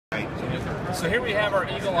So here we have our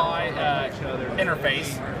Eagle Eye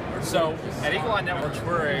interface. So at Eagle Eye Networks,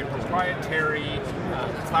 we're a proprietary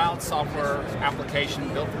cloud software application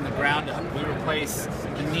built from the ground up. We replace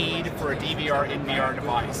the need for a DVR NVR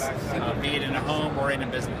device, be it in a home or in a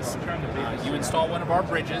business. You install one of our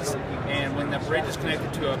bridges, and when the bridge is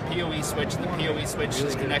connected to a PoE switch, and the PoE switch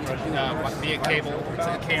is connected via cable to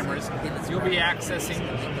the cameras, you'll be accessing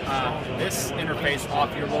this interface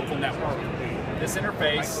off your local network. This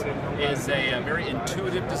interface is a very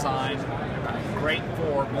intuitive design, great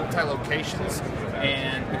for multi-locations,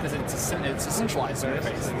 and because it's a centralized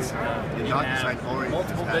interface. You have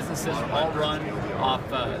multiple businesses all run off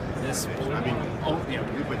this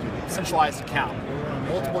centralized account.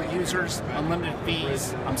 Multiple users, unlimited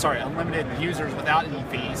fees. Unlimited users without any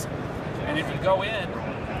fees. And if you go in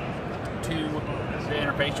to the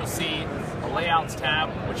interface, you'll see a Layouts tab,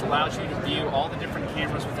 which allows you to view all the different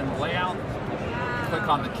cameras within the layout. Click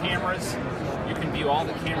on the cameras. You can view all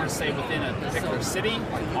the cameras, say, within a particular city,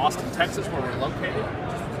 like Austin, Texas, where we're located,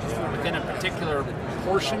 within a particular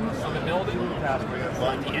portion of the building,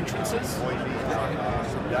 like the entrances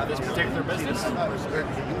of this particular business.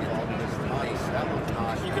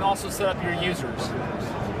 You can also set up your users.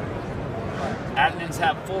 Admins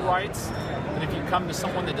have full rights, and if you come to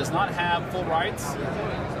someone that does not have full rights,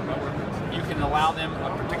 you can allow them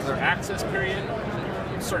a particular access period,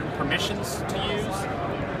 certain permissions to use,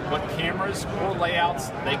 what cameras or layouts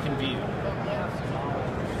they can view.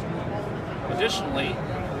 Additionally,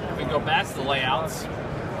 if we go back to the layouts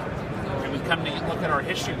and we come to look at our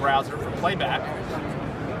history browser for playback,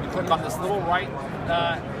 we click on this little right,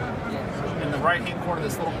 in the right-hand corner of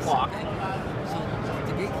this little clock,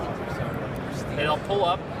 and it'll pull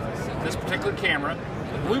up this particular camera.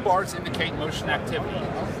 The blue bars indicate motion activity.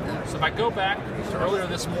 So if I go back to earlier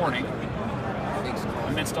this morning,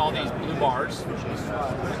 amidst all these blue bars,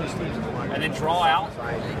 and then draw out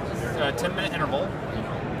a 10-minute interval,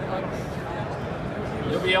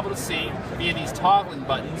 you'll be able to see via these toggling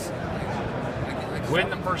buttons when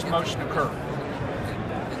the first motion occurred.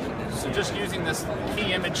 So just using this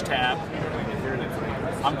key image tab,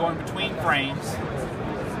 I'm going between frames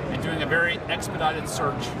and doing a very expedited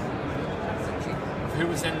search of who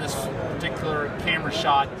was in this particular camera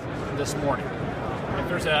shot this morning. If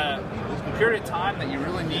there's a period of time that you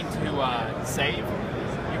really need to save, you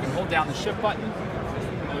can hold down the shift button,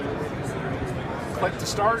 click to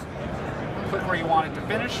start, click where you want it to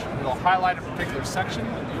finish, it'll highlight a particular section,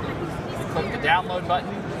 you click the download button,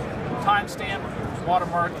 timestamp,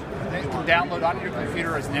 watermark, and it can download onto your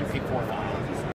computer as an MP4 file.